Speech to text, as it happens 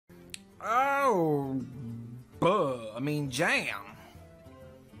Oh, jam.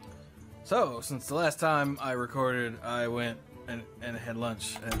 So, since the last time I recorded, I went and had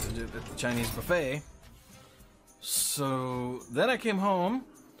lunch at the Chinese buffet. So, then I came home,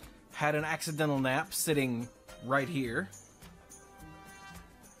 had an accidental nap sitting right here.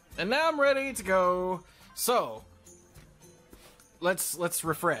 And now I'm ready to go. So, let's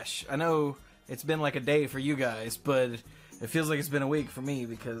refresh. I know it's been like a day for you guys, but it feels like it's been a week for me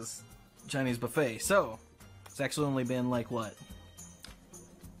because Chinese buffet. So, it's actually only been like, what?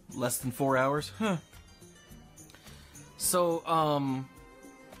 Less than 4 hours? Huh. So,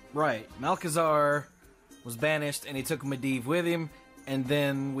 right. Malchazar was banished and he took Medivh with him, and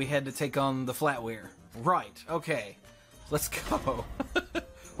then we had to take on the Flatware. Right, okay. Let's go.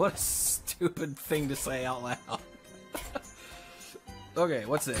 What a stupid thing to say out loud. Okay,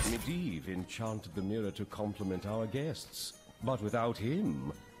 what's this? Medivh enchanted the mirror to compliment our guests, but without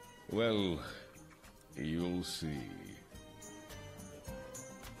him, well, you'll see.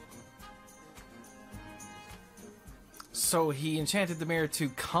 So he enchanted the mirror to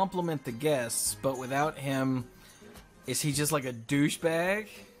compliment the guests, but without him, is he just like a douchebag?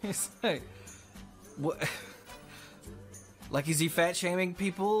 He's like, what? Like, is he fat shaming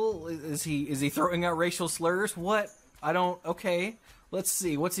people? Is he throwing out racial slurs? What? I don't. Okay, let's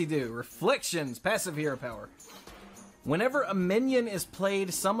see. What's he do? Reflections, passive hero power. Whenever a minion is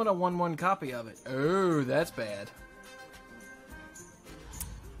played, summon a 1/1 copy of it. Oh, that's bad.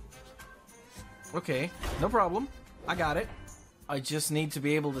 Okay, no problem. I got it. I just need to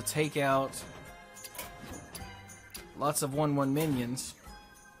be able to take out lots of 1/1 minions.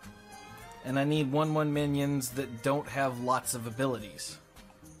 And I need 1/1 minions that don't have lots of abilities.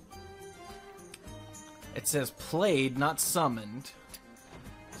 It says played, not summoned.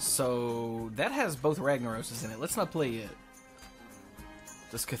 So that has both Ragnaroses in it. Let's not play it.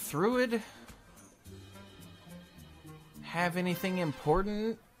 Does Cthulhu have anything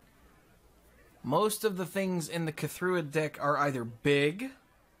important? Most of the things in the Cthulhu deck are either big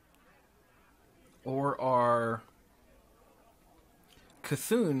or are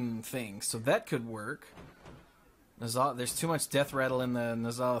Cthulhu things, so that could work. There's too much Death Rattle in the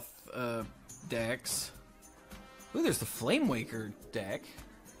N'Zoth decks. Ooh, there's the Flamewaker deck.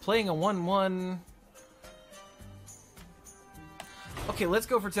 Playing a 1/1. Okay, let's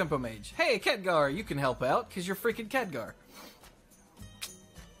go for Tempo Mage. Hey, Khadgar, you can help out, because you're freaking Khadgar.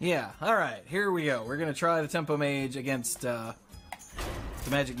 Yeah, alright, here we go. We're gonna try the Tempo Mage against the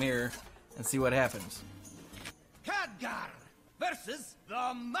Magic Mirror and see what happens. Khadgar versus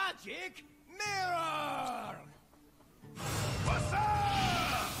the Magic Mirror! What's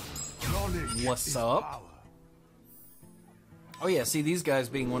up? What's up? Oh yeah, see, these guys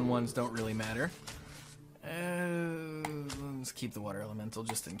being 1/1s don't really matter. Let's keep the Water Elemental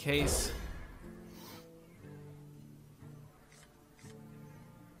just in case.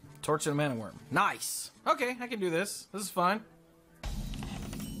 Torch and a Mana Worm. Nice! Okay, I can do this. This is fine.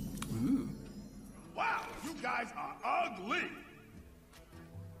 Ooh. Wow, you guys are ugly!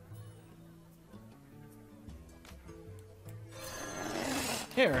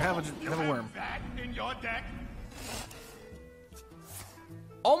 Here, have a worm. That in your deck?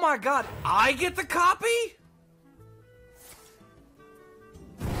 Oh my god, I get the copy?!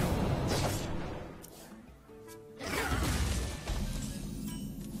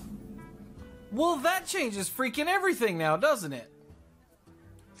 Well, that changes freaking everything now, doesn't it?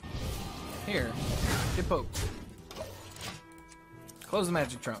 Here, get poked. Close the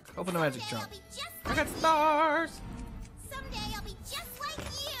magic trunk. Open the magic trunk. I got stars! Someday I'll be just like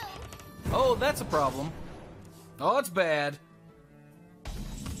you! Oh, that's a problem. Oh, it's bad.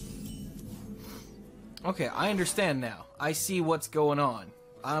 Okay, I understand now. I see what's going on.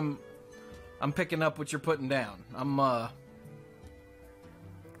 I'm picking up what you're putting down.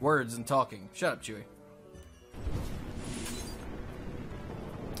 Words and talking. Shut up, Chewie.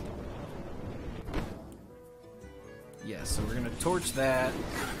 Yeah, so we're gonna torch that.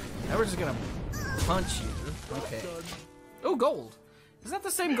 Now we're just gonna punch you. Okay. Oh, gold! Is that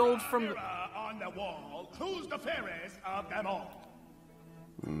the same gold from the... on the wall, who's the fairest of them all?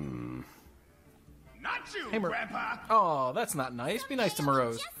 Not you, Hey, Grandpa! Oh, that's not nice. Be nice to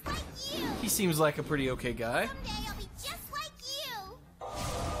Morose. Just like you! He seems like a pretty okay guy. Someday I'll be just like you!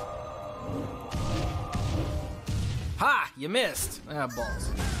 Ha! You missed! Ah,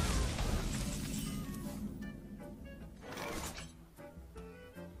 balls.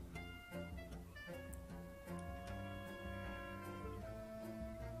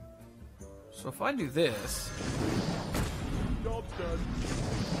 So if I do this... Job's done.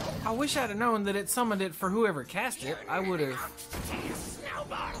 I wish I'd have known that it summoned it for whoever cast it. I would have...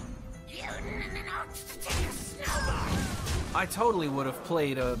 Snowball! You I totally would have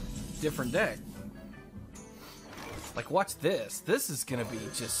played a different deck. Like, watch this. This is gonna be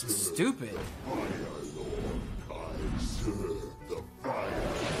just stupid.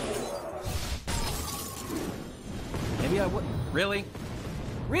 Maybe I would. Really?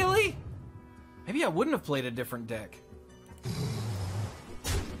 Really? Maybe I wouldn't have played a different deck.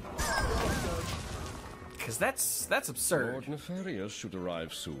 Because that's absurd. Lord Nefarious should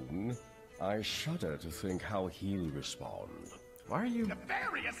arrive soon. I shudder to think how he'll respond. Why are you...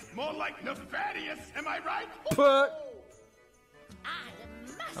 Nefarious, more like nefarious, am I right? But...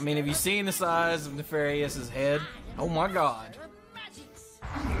 I mean, have you seen the size of Nefarious's head? Oh my god.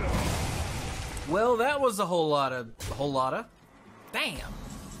 Well, that was a whole lot of... Damn.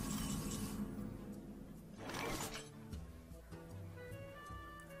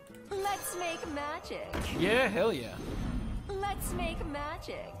 Let's make magic. Yeah, hell yeah. Let's make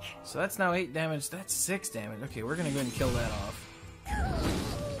magic. So that's now 8 damage. That's 6 damage. Okay, we're gonna go ahead and kill that off.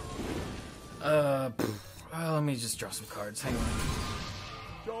 Well, let me just draw some cards. Hang on.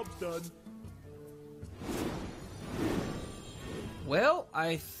 Job's done. Well,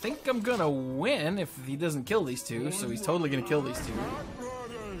 I think I'm gonna win if he doesn't kill these two, so he's totally gonna kill these two.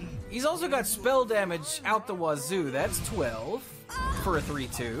 He's also got spell damage out the wazoo. That's 12 for a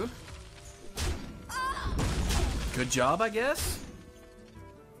 3-2. Good job, I guess.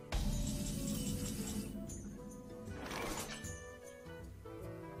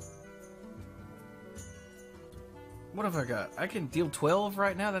 What have I got? I can deal 12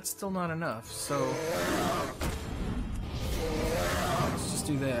 right now. That's still not enough. So let's just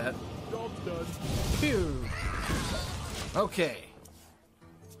do that. Job's done. Phew. Okay.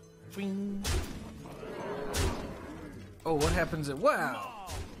 Bing. Oh, what happens at... Wow.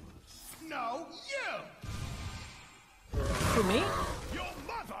 No, you! For me? Your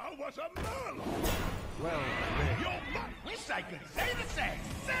mother was a Merlot! Well, Your mother... Wish I could say the same!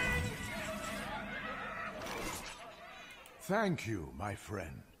 Sing! Thank you, my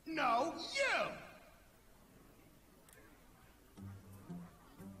friend. No, you!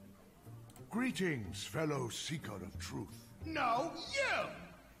 Greetings, fellow seeker of truth. No, you!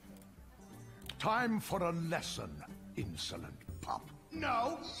 Time for a lesson, insolent pup.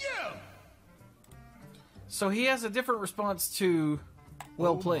 No, you! So he has a different response to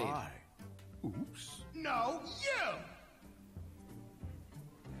well played. Oh my. Oops. No, you!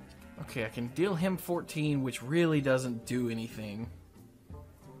 Okay, I can deal him 14, which really doesn't do anything.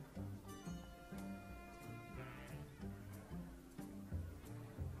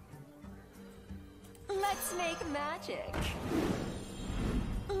 Let's make magic.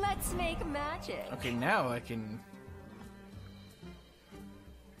 Let's make magic. Okay, now I can...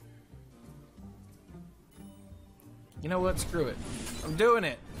 You know what? Screw it. I'm doing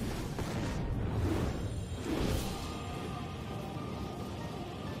it.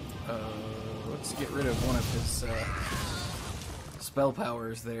 Let's get rid of one of his spell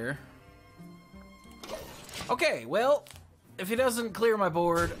powers there. Okay, well, if he doesn't clear my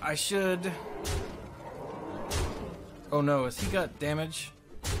board, I should... Oh no, has he got damage?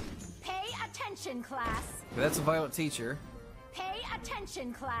 Pay attention, class. That's a Violet Teacher. Pay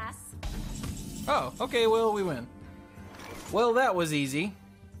attention, class. Oh, okay, well, we win. Well, that was easy.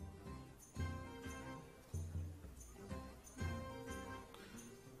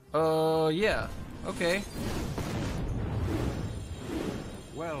 Yeah. Okay.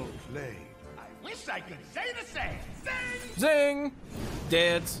 Well played. I wish I could say the same! Sing! Zing!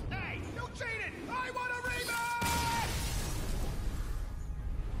 Deads. Hey, you cheated! I want a rematch!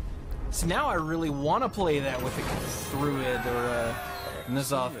 So now I really want to play that with a Druid or a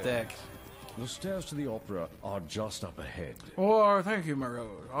N'Zoth deck. the stairs to the opera are just up ahead. Oh, thank you, my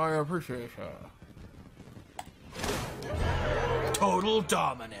lord. I appreciate Total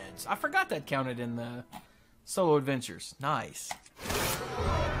dominance. I forgot that counted in the solo adventures. Nice.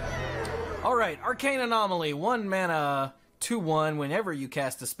 Alright, Arcane Anomaly. 1 mana, 2/1. Whenever you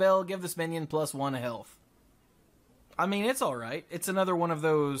cast a spell, give this minion +1 health. I mean, it's alright. It's another one of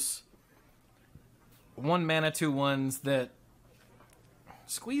those 1 mana, 2/1s that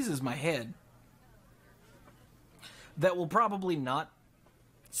squeezes my head. That will probably not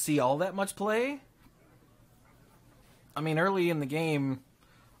see all that much play. I mean, early in the game,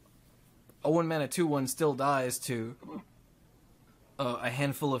 a 1 mana 2/1 still dies to a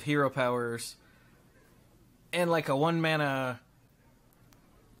handful of hero powers, and like a 1 mana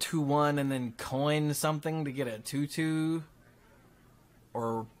 2/1 and then coin something to get a 2/2,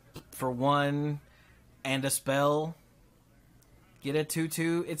 or for 1 and a spell get a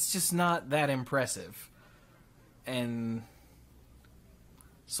 2/2. It's just not that impressive. And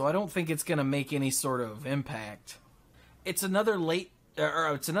so I don't think it's gonna make any sort of impact. It's another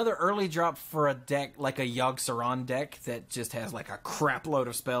it's another early drop for a deck like a Yogg-Saron deck that just has like a crap load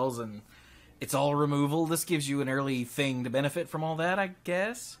of spells and it's all removal. This gives you an early thing to benefit from all that, I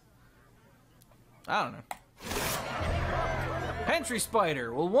guess. I don't know. Pantry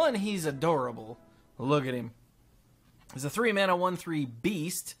Spider. Well, one, he's adorable. Look at him. He's a 3-mana 1/3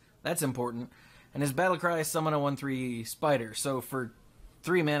 beast. That's important. And his battle cry is summon a 1/3 spider. So for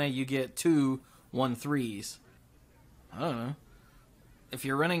 3 mana, you get 2 1/3s. I don't know. If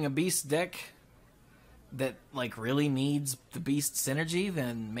you're running a beast deck that like really needs the beast synergy,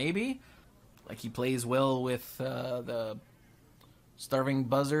 then maybe. Like he plays well with the Starving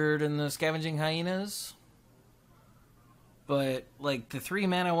Buzzard and the Scavenging Hyenas. But like the 3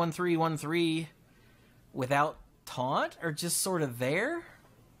 mana 1/3 1/3 without taunt are just sort of there.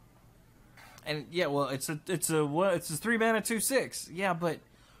 And yeah, well, it's a 3 mana 2/6. Yeah, but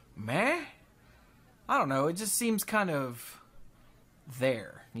meh. I don't know. It just seems kind of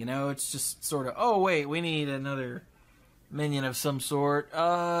there. You know, it's just sort of, oh wait, we need another minion of some sort.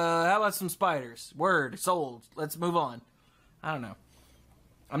 How about some spiders? Word, sold. Let's move on. I don't know.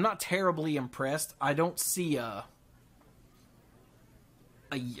 I'm not terribly impressed. I don't see a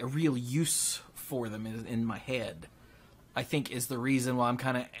real use for them in my head. I think is the reason why I'm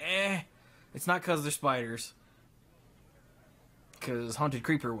kind of It's not because they're spiders. Because Haunted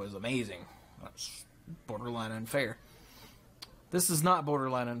Creeper was amazing. That's borderline unfair. This is not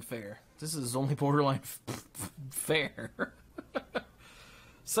borderline unfair. This is only borderline fair.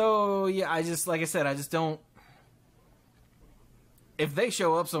 So, yeah, like I said, I just don't... If they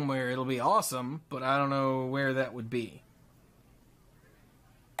show up somewhere, it'll be awesome, but I don't know where that would be.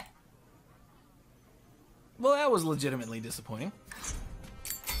 Well, that was legitimately disappointing.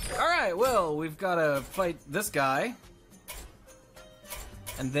 Alright, well, we've got to fight this guy.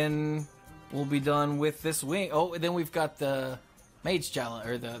 And then we'll be done with this wing. Oh, and then we've got the mage challenge,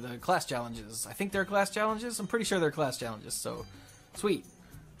 or the class challenges. I think they're class challenges. I'm pretty sure they're class challenges, so sweet.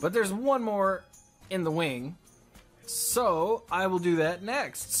 But there's one more in the wing. So, I will do that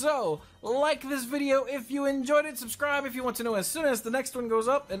next. So, like this video if you enjoyed it. Subscribe if you want to know as soon as the next one goes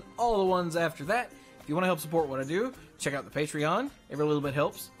up, and all the ones after that. If you want to help support what I do, check out the Patreon. Every little bit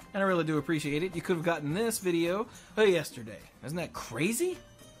helps, and I really do appreciate it. You could have gotten this video yesterday. Isn't that crazy?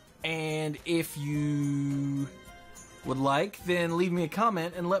 And if you would like, then leave me a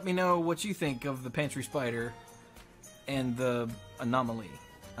comment and let me know what you think of the Pantry Spider and the anomaly.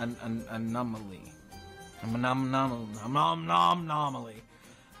 Anomaly. Anomaly.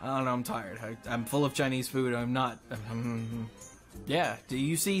 I don't know, I'm tired. I'm full of Chinese food. I'm not... Yeah, do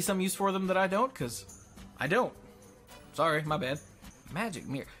you see some use for them that I don't? Because I don't. Sorry, my bad. Magic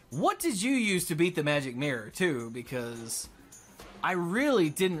Mirror. What did you use to beat the Magic Mirror, too? Because I really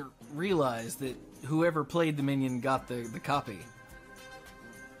didn't realize that whoever played the minion got the copy.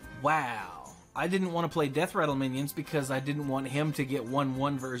 Wow. I didn't want to play Death Rattle minions because I didn't want him to get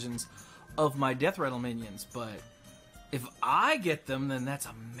 1/1 versions of my Death Rattle minions, but if I get them, then that's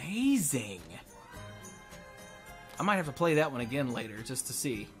amazing. I might have to play that one again later just to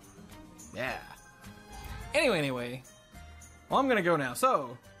see. Yeah. Anyway. Well, I'm gonna go now.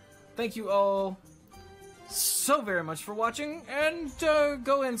 So, thank you all so very much for watching, and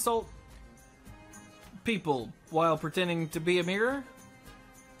go insult people while pretending to be a mirror.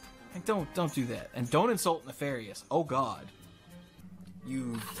 And don't do that. And don't insult Nefarious. Oh God.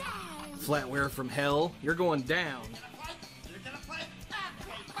 You flatware from hell. You're going down.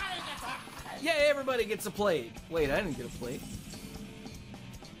 Yeah, everybody gets a plate. Wait, I didn't get a plate.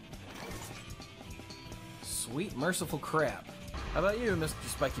 Sweet merciful crap. How about you, Mr.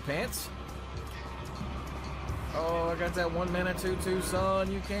 Spiky Pants? Oh, I got that 1 mana 2/2,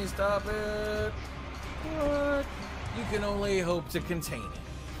 son. You can't stop it. What? You can only hope to contain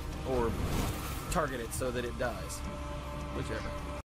it. Or target it so that it dies. Whichever.